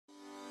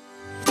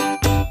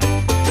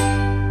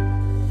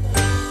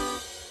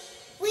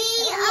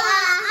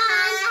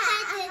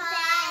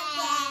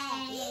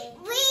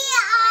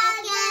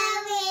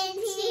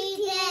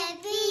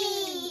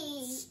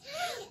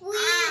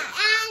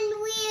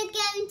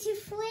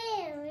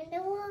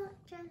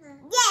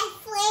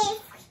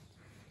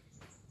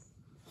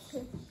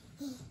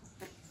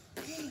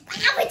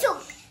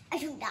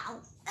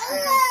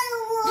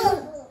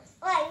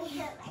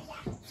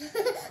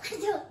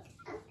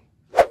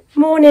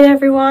Morning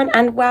everyone,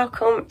 and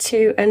welcome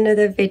to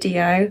another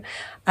video.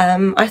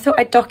 I thought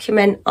I'd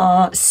document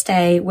our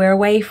stay. We're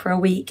away for a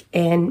week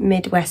in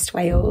mid-West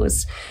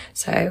Wales,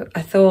 so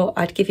I thought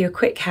I'd give you a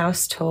quick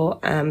house tour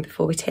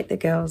before we take the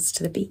girls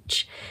to the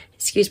beach.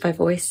 Excuse my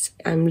voice,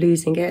 I'm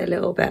losing it a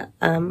little bit.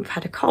 I've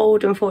had a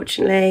cold,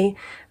 unfortunately.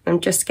 I'm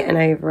just getting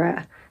over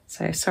it,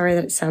 so sorry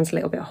that it sounds a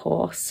little bit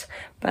hoarse,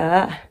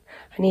 but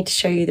I need to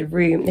show you the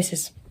room. This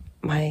is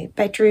my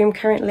bedroom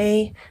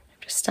currently.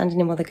 Just standing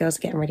in while the girls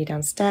are getting ready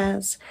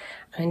downstairs,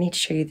 and I need to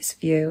show you this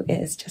view.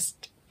 It is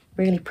just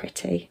really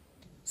pretty.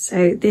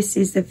 So this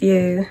is the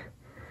view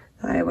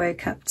that I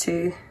woke up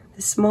to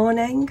this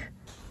morning,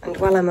 and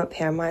while I'm up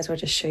here I might as well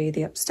just show you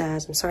the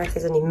upstairs. I'm sorry if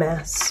there's any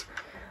mess.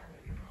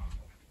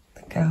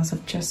 The girls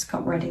have just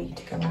got ready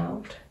to go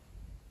out.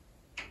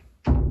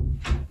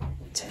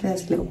 So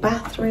there's a little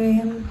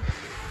bathroom.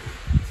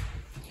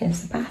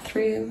 Here's the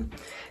bathroom,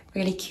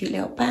 really cute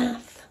little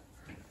bath,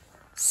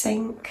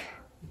 sink.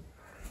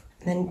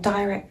 And then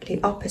directly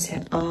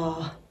opposite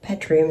our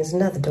bedroom is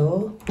another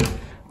door.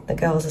 The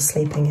girls are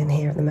sleeping in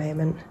here at the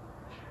moment.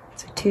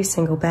 So 2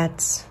 single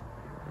beds,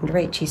 and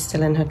Rachel's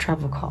still in her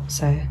travel cot,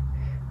 so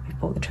we've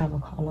brought the travel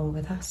cot along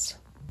with us.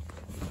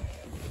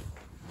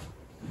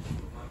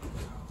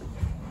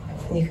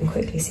 And you can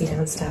quickly see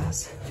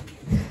downstairs.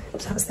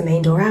 So that's the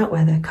main door out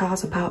where the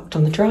cars are parked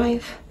on the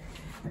drive.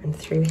 And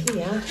through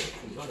here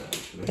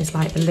is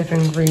like the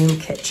living room,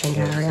 kitchen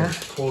area.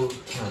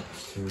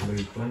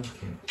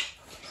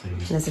 And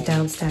there's a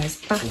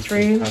downstairs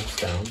bathroom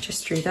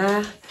just through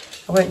there.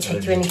 I won't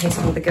take you in case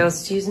one of the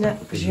girls is using it.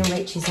 I presume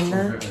Rachel's in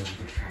there.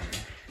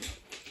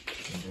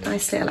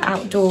 Nice little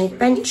outdoor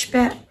bench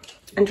bit.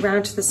 And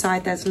round to the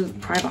side there's a little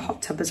private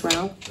hot tub as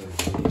well.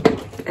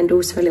 And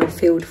also a little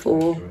field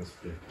for,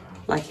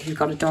 like if you've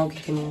got a dog,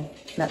 you can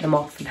let them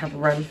off and have a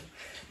run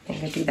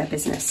and go do their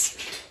business.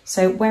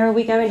 So where are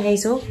we going,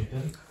 Hazel?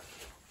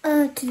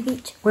 To the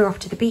beach. We're off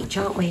to the beach,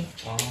 aren't we?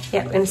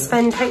 Yeah, we're going to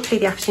spend hopefully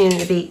the afternoon at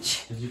the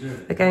beach.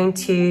 We're going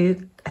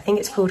to, I think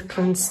it's called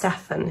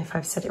Llansteffan, if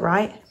I've said it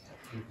right.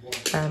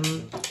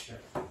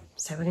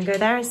 So we're going to go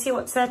there and see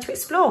what's there to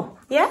explore.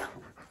 Yeah?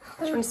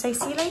 Do you want to say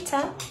see you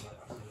later?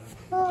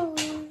 Bye.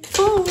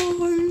 Bye.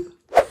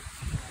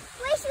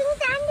 We're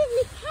standing in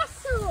the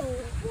castle.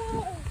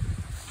 Yay.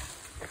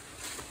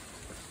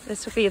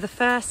 This will be the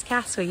first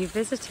castle you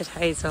visited,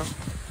 Hazel.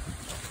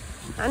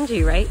 And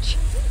you, Rach.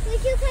 We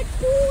just had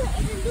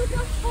in another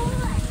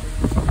forest.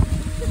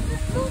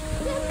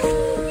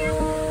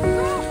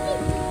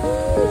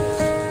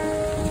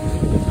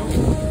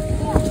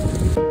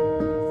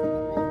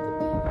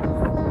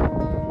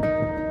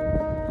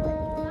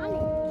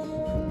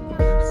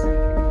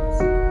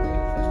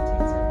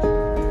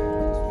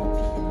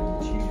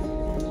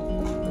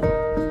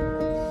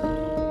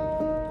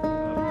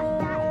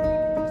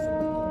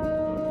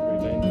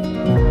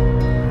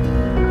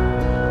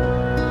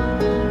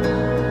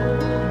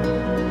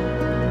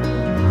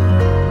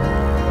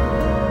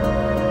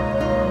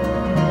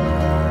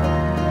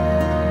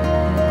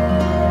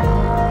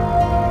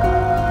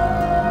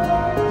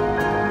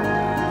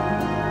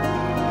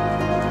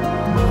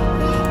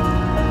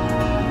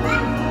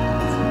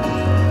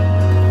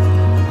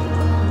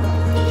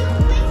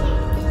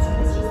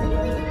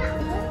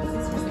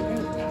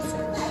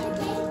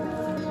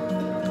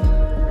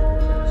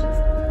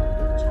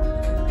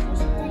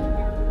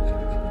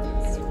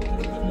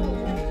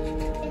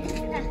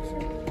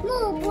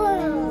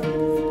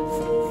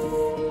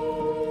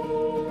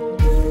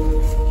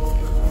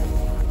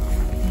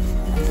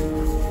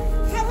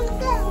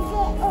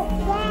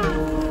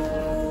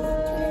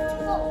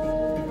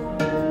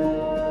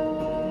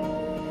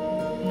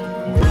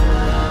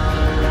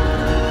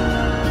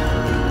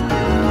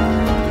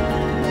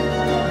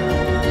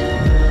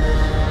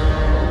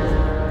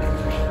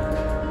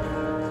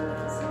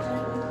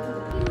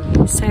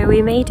 So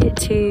we made it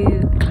to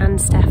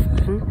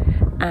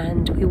Llansteffan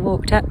and we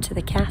walked up to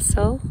the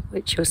castle,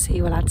 which you'll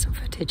see we'll add some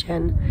footage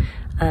in.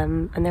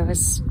 And there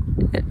was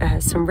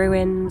some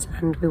ruins,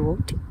 and we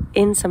walked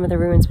in some of the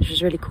ruins, which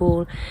was really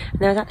cool. And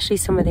there was actually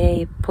some of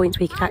the points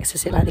where you could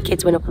access it, like the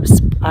kids went up a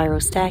spiral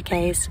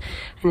staircase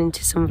and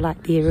into some of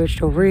like the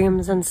original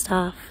rooms and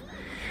stuff.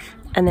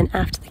 And then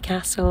after the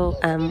castle,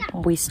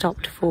 we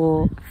stopped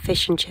for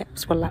fish and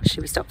chips. Well,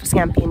 actually we stopped for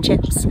scampi and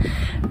chips.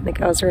 And the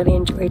girls really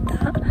enjoyed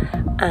that.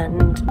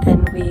 And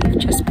then we've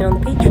just been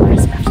on the beach for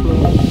this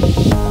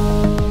afternoon.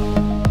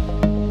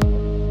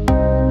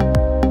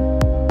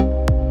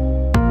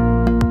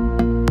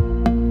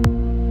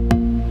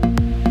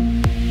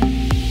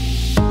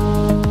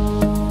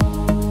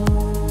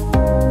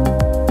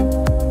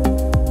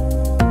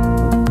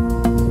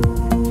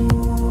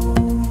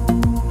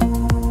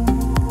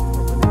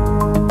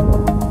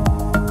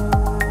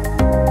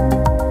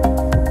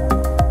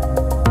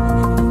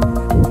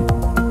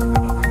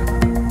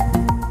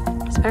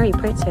 Very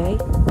pretty.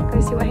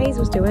 Go see what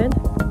Hazel's doing.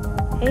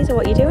 Hazel,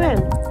 what are you doing?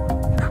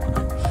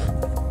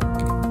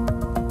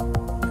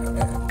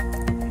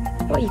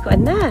 What you got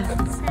in there?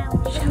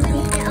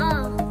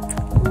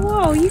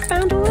 Whoa, you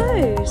found all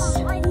those.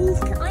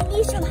 I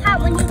need some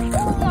help.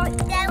 Like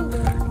them.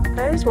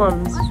 Those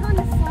ones. I was trying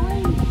to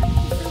find.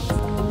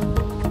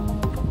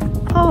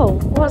 Oh,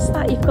 what's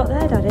that you've got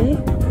there, Daddy?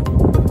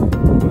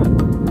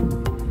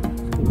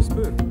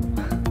 Spoon.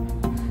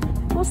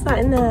 What's that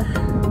in there?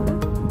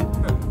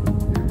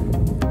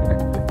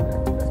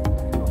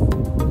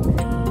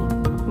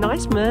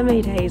 Nice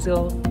mermaid,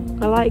 Hazel.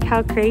 I like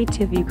how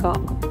creative you got.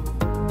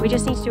 We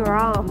just need to do our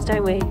arms,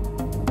 don't we?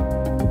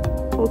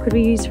 What could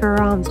we use for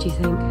our arms, do you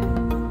think?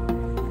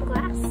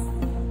 Grass.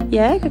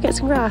 Yeah, go get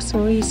some grass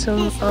and we'll use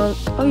some. Oh,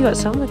 you got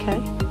some?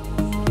 Okay.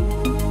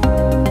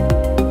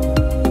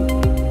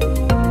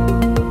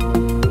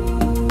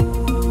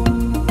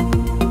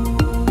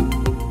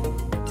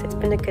 So it's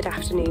been a good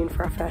afternoon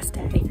for our first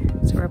day.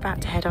 So we're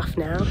about to head off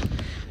now.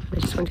 I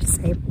just wanted to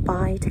say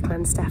bye to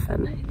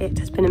Llansteffan. It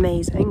has been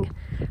amazing.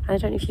 And I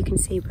don't know if you can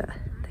see, but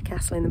the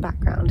castle in the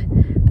background,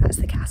 that's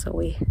the castle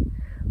we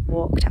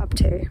walked up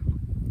to.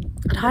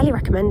 I'd highly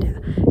recommend it.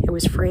 It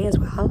was free as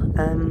well,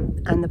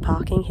 and the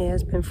parking here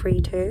has been free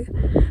too,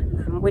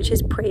 which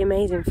is pretty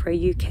amazing for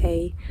a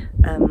UK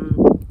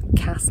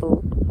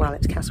castle. Well,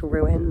 it's castle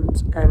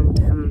ruins and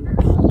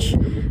beach.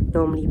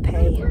 Normally you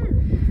pay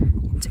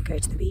to go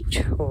to the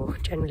beach, or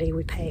generally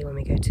we pay when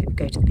we go to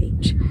the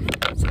beach.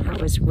 So that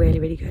was really,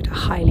 really good. I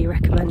highly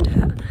recommend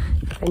it.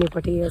 If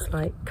anybody is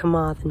like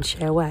Carmarthen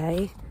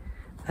way,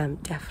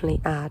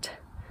 definitely add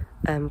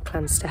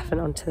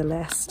Llansteffan onto the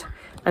list.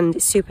 And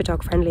it's super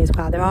dog friendly as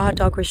well. There are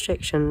dog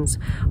restrictions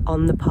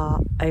on the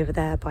part over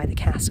there by the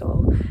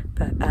castle,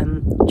 but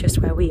just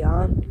where we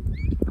are,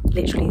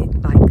 literally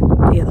like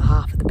the other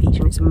half of the beach,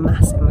 and it's a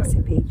massive,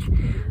 massive beach,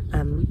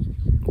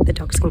 the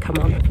dogs can come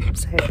on.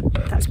 So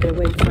that's been a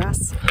win for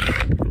us.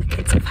 And the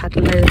kids have had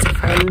loads of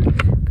fun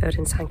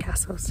building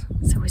sandcastles.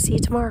 So we'll see you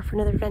tomorrow for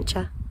another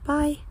adventure.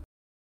 Bye.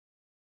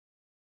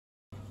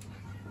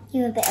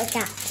 You a bit of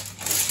that.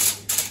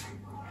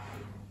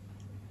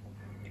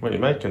 What are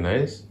you making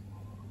these?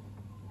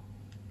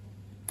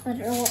 I don't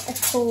know what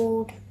they're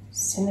called.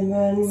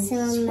 Cinnamon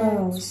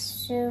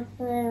swirls For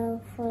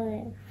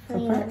for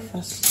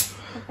breakfast.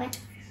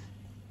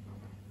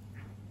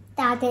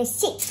 Dad, there's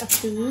 6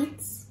 of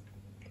these.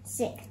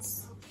 6.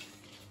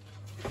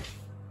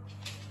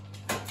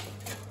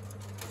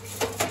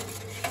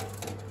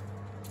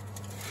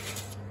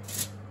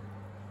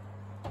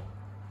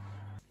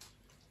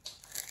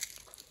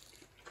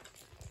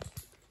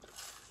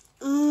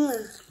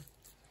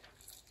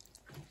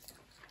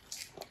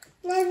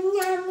 Do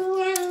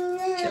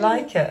you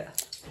like it?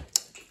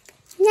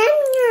 Yum,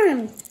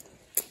 yum.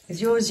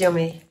 Is yours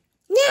yummy?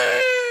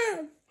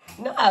 Yum.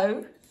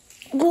 No.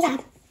 Yum.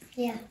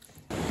 Yeah.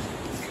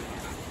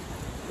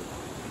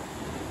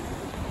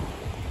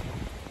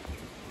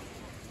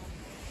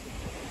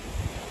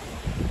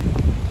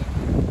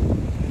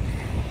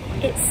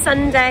 It's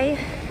Sunday,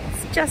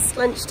 it's just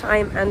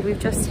lunchtime and we've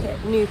just hit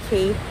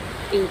Quay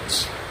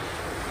beach.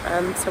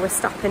 So we're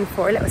stopping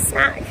for a little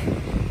snack.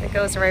 The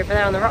girls are over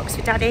there on the rocks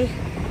with Daddy,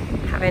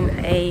 having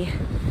a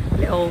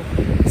little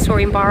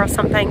saurian bar or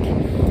something,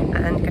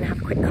 and gonna have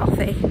a quick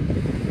coffee.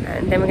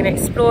 And then we're gonna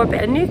explore a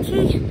bit of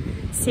Quay,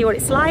 see what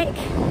it's like.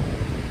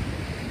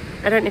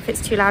 I don't know if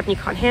it's too loud and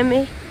you can't hear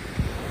me.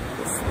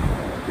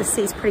 The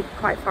sea's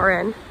quite far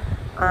in.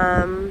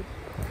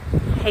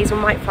 Hazel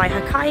might fly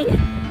her kite,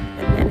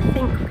 and then I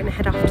think we're gonna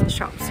head off to the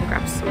shops and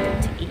grab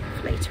something to eat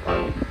for later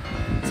on.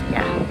 So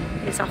yeah,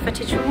 here's our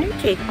footage from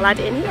Quay. I'll add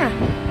it in here.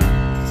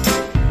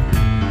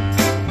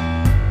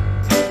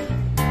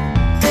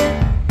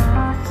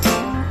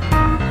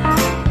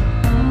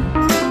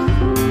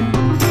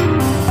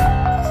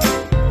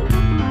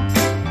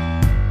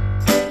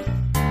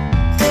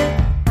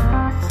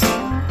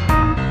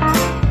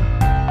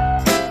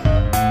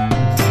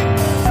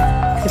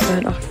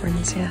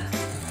 Offerings, yeah.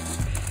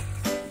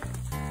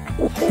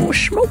 Oh,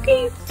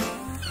 smoky!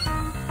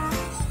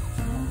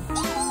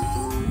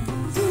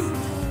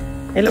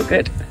 They look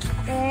good.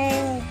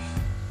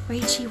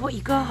 Rachie, what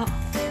you got?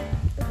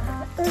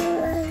 Oh,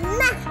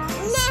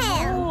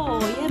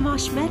 yeah,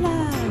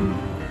 marshmallow.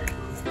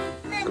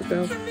 Good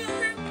girl.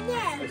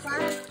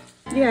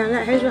 Yeah,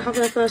 let Hazel have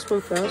her first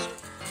one first.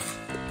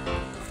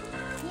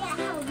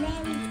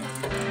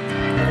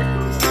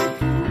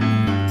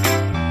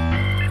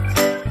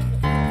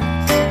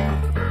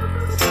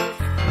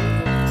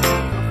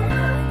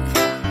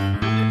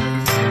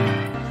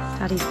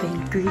 Daddy's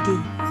being greedy.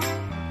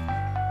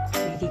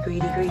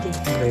 Greedy.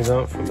 These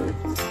aren't for me.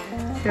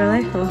 Who are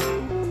they for?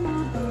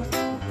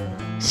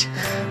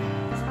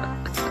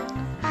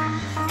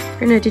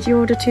 Bruno, did you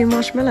order 2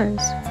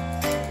 marshmallows?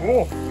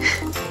 Oh.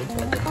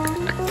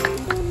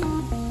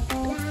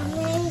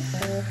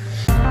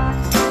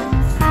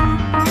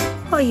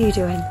 What are you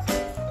doing?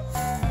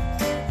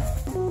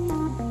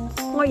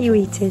 What are you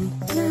eating?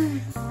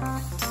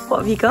 What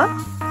have you got?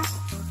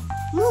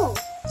 More.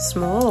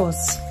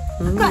 S'mores.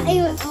 I've got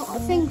even got a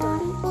finger.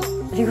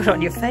 You got it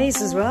on your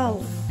face as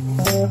well.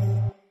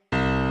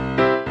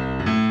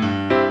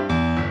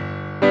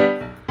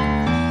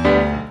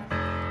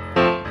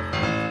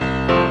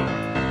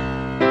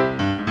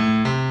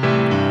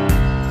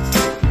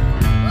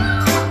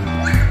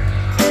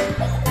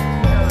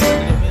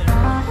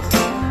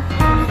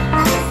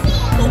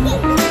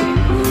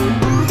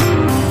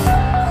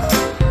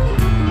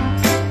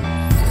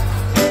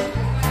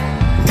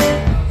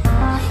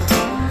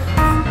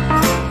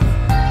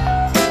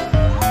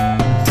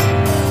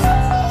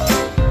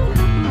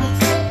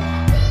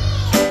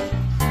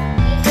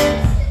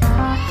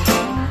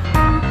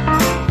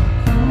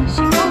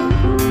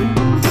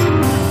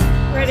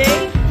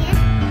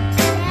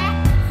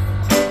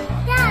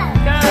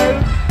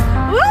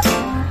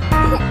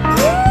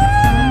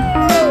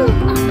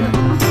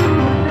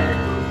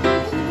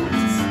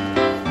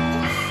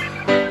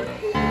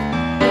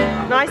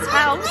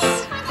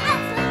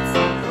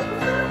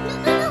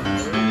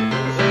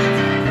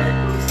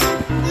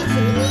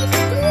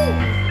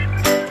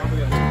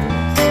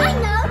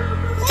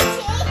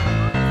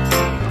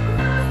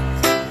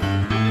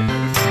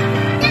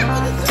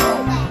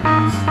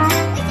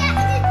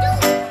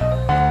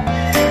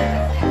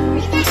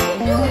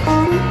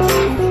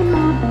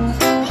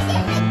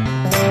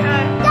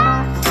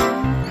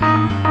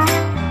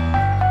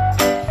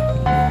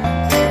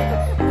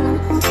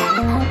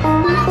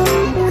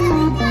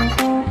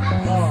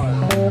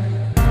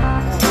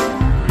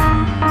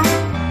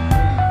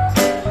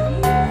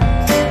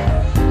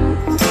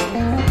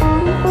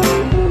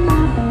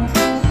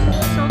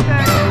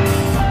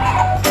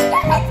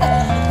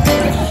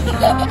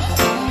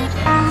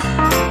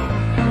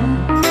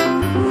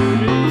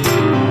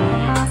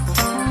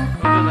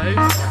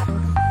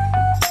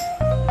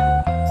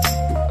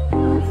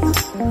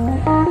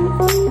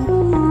 Do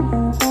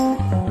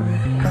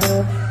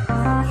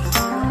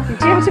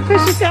you have to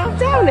push yourself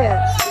down it?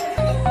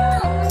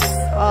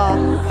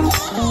 Oh.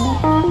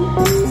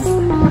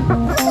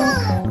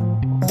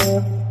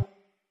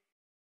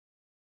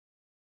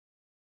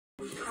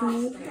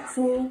 3,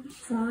 4,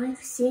 5,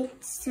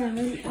 6,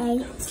 7,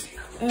 8.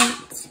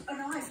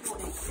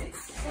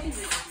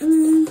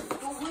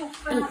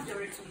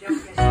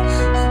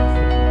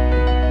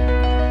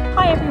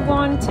 Hi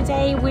everyone,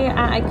 today we're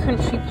at a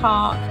country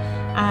park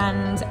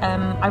and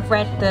I've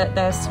read that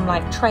there's some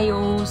like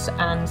trails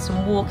and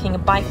some walking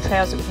and bike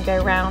trails that we can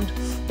go around.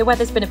 The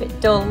weather's been a bit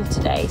dull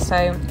today,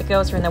 so the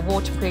girls are in their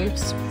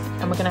waterproofs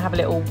and we're going to have a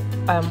little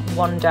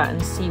wander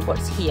and see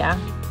what's here.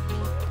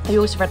 I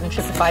also read on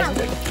TripAdvisor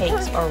that the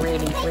cakes are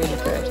really, really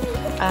good.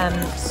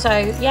 So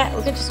yeah,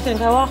 we're just going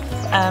to go off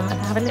and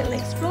have a little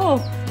explore,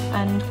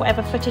 and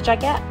whatever footage I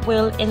get,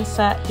 we'll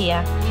insert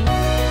here.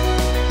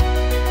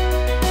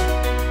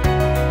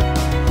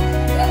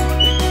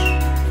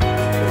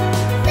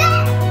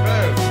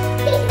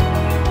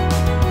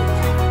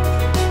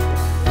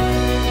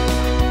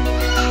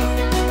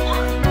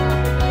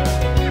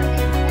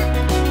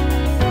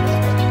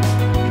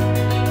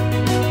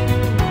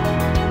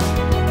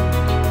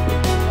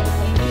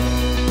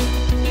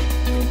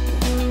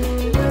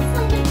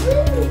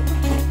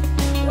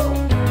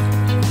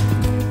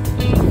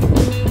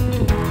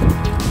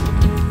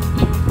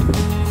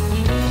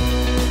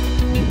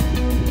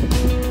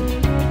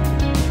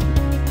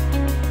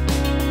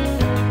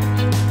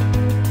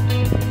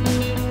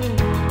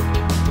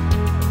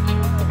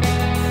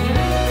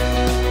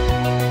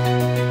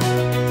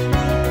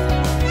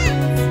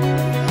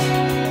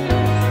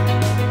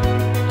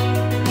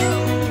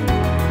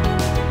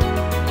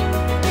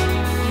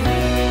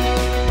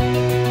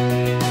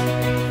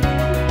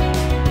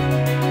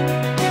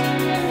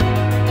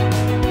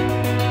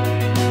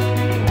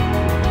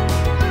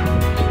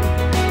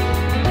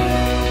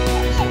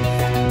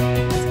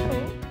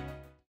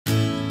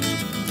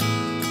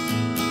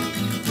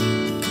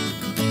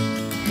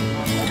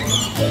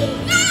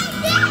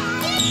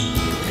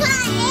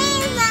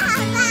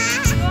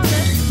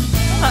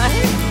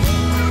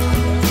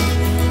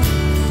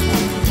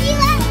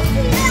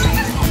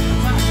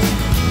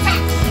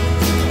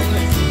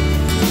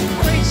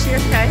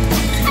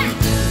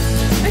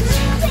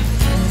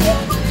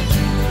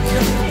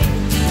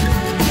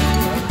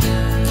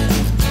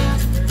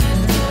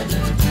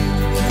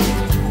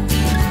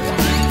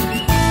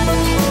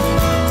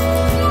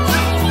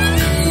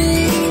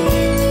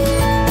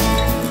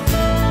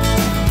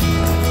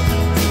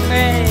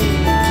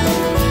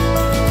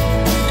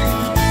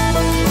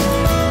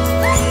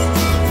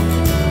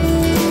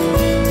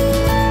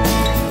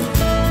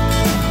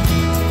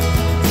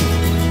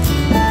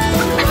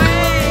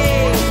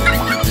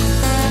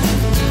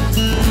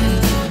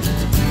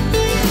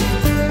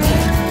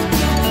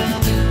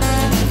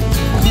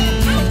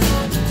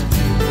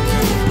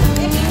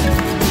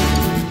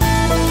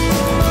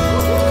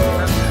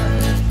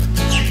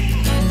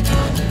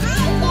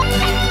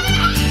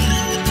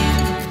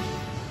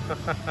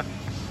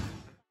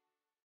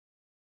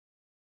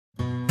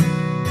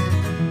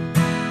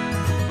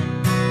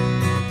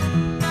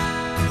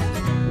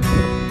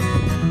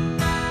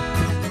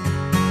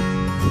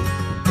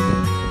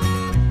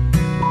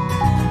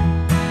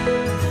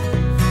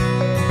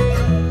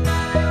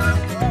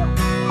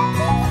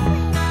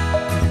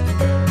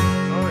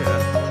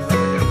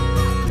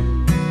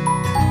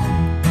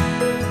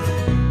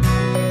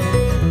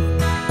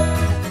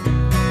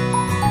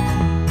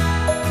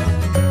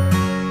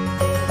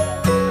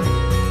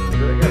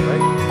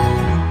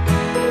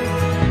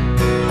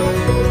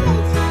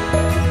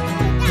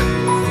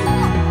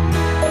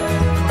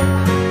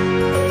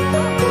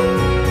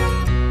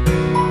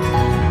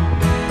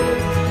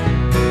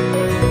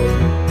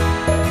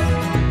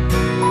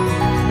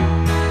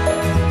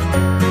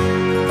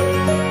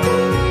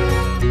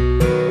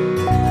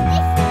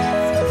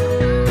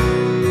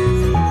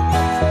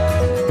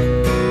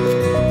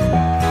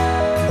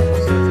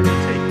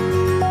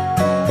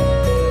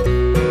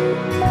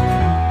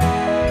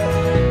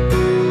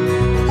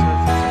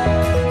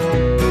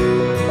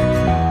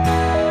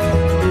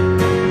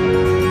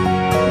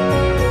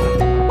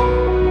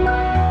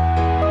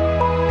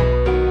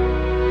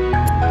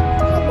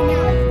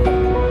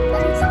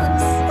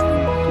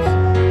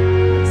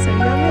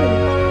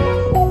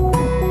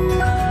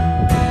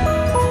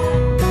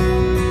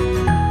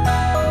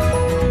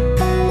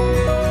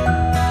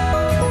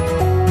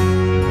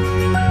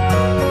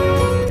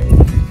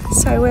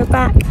 We're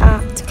back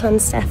at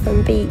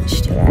Llansteffan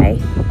beach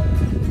today,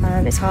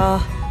 and it's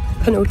our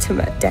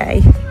penultimate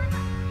day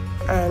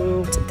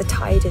and the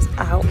tide is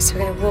out, so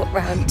we're going to walk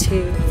round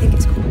to, I think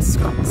it's called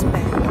Scott's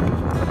Bay,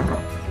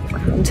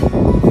 and the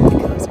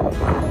girls are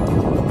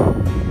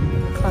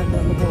climbing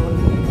on the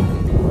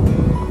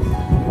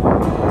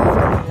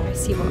wall.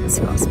 See what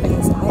Scott's Bay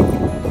is like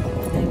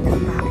and then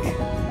come back.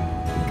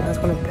 The girls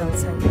want to build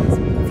some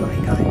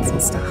flying guides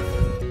and stuff,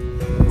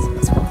 so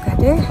that's what we're going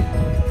to do.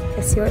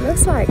 Let's see what it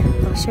looks like.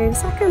 I'll show you in a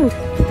second.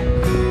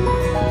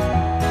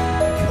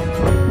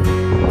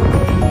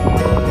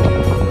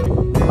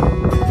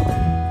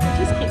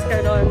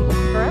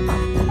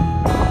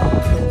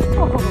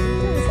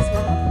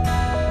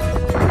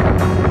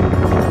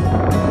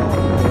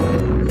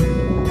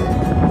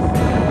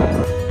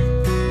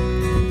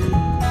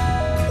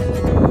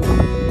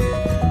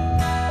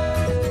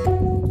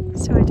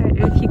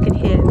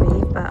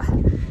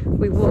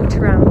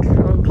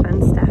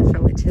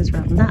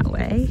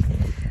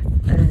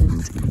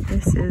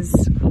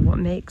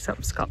 takes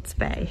up Scott's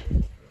Bay,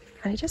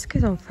 and it just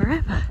goes on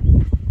forever.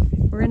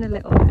 We're in a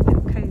little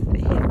cove bit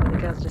here where the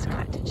girls are just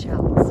collecting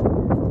shells.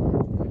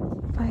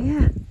 But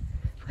yeah,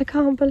 I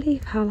can't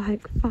believe how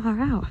like far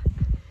out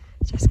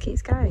it just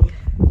keeps going.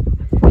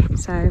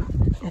 So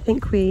I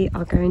think we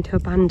are going to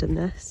abandon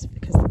this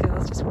because the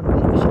girls just want to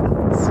pick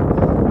shells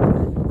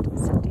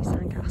and do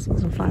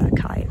sandcastles and fly that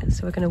kite.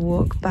 So we're going to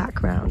walk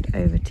back round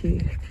over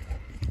to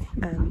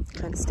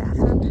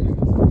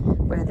Llansteffan,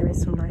 where there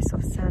is some nice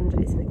soft sand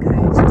and it's in a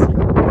cove, so it's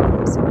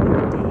not so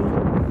windy.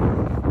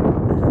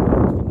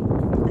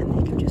 And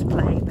they can just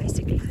play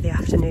basically for the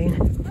afternoon.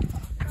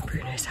 And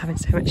Bruno's having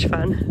so much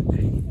fun.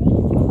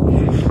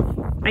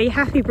 Are you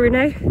happy,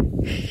 Bruno?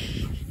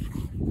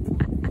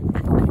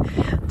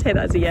 I'll take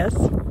that as a yes.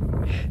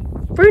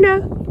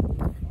 Bruno!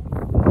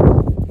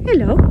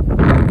 Hello!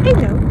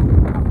 Hello!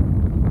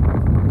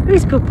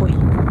 Who's a good boy?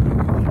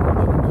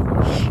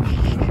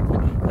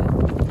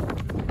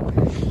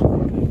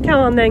 Come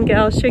on then,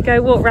 girls. Should we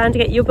go walk round to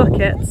get your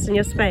buckets and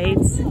your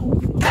spades?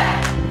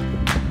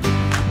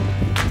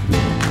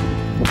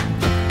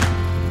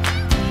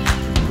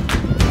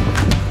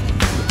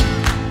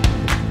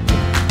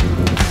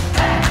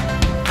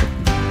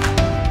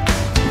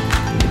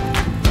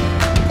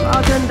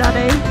 Well done,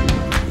 Daddy.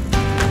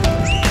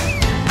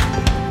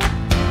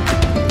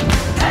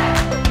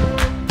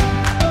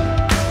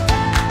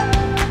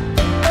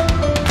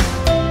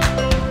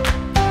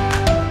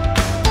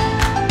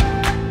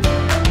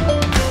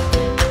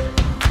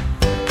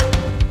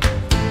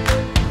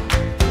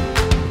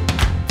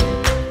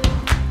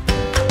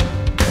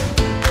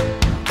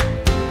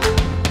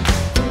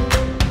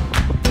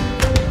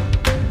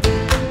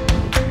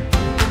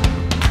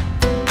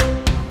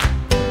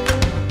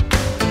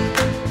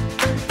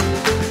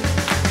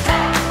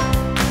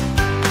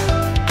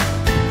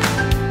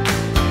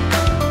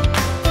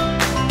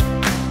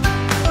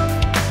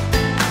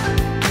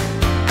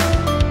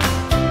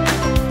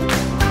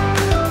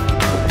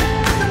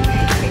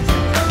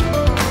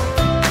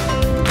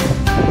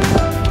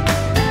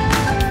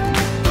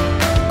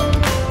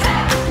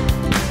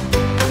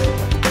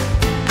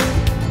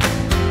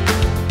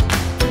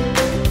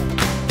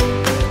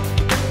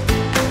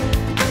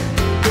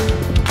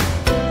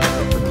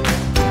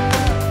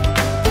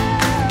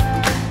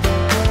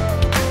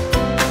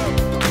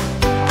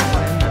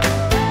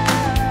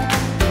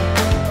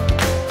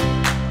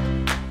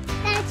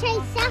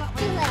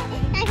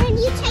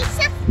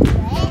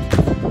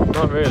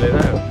 Not really,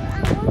 no.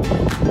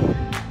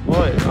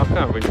 Why? I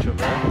can't reach up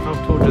there. How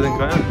tall do you think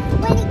I am?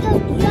 When it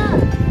goes low,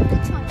 the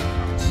top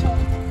catch it.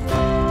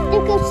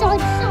 It goes side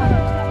to side.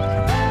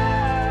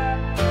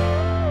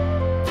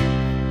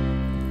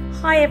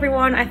 Hi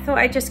everyone, I thought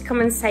I'd just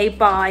come and say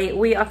bye.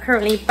 We are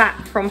currently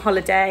back from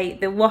holiday.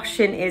 The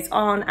washing is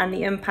on and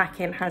the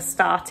unpacking has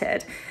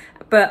started.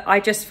 But I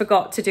just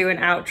forgot to do an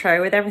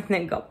outro. With everything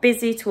that got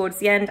busy towards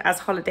the end, as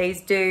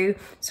holidays do.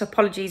 So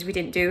apologies we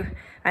didn't do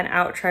an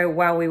outro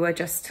while we were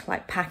just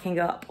like packing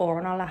up or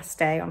on our last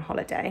day on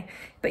holiday.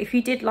 But if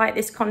you did like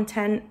this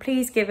content,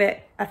 please give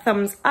it a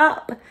thumbs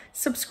up.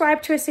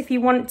 Subscribe to us if you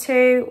want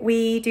to.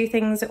 We do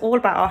things all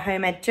about our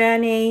home ed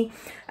journey,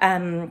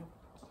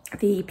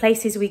 the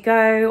places we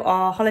go,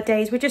 our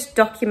holidays. We're just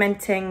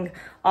documenting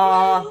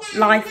our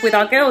life with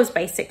our girls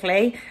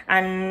basically,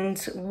 and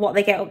what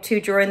they get up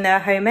to during their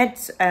home ed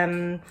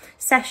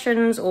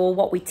sessions, or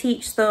what we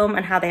teach them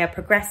and how they are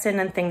progressing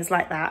and things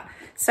like that.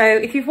 So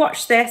if you've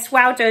watched this,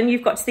 well done,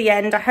 you've got to the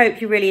end. I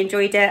hope you really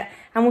enjoyed it,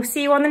 and we'll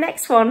see you on the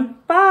next one.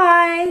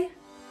 Bye.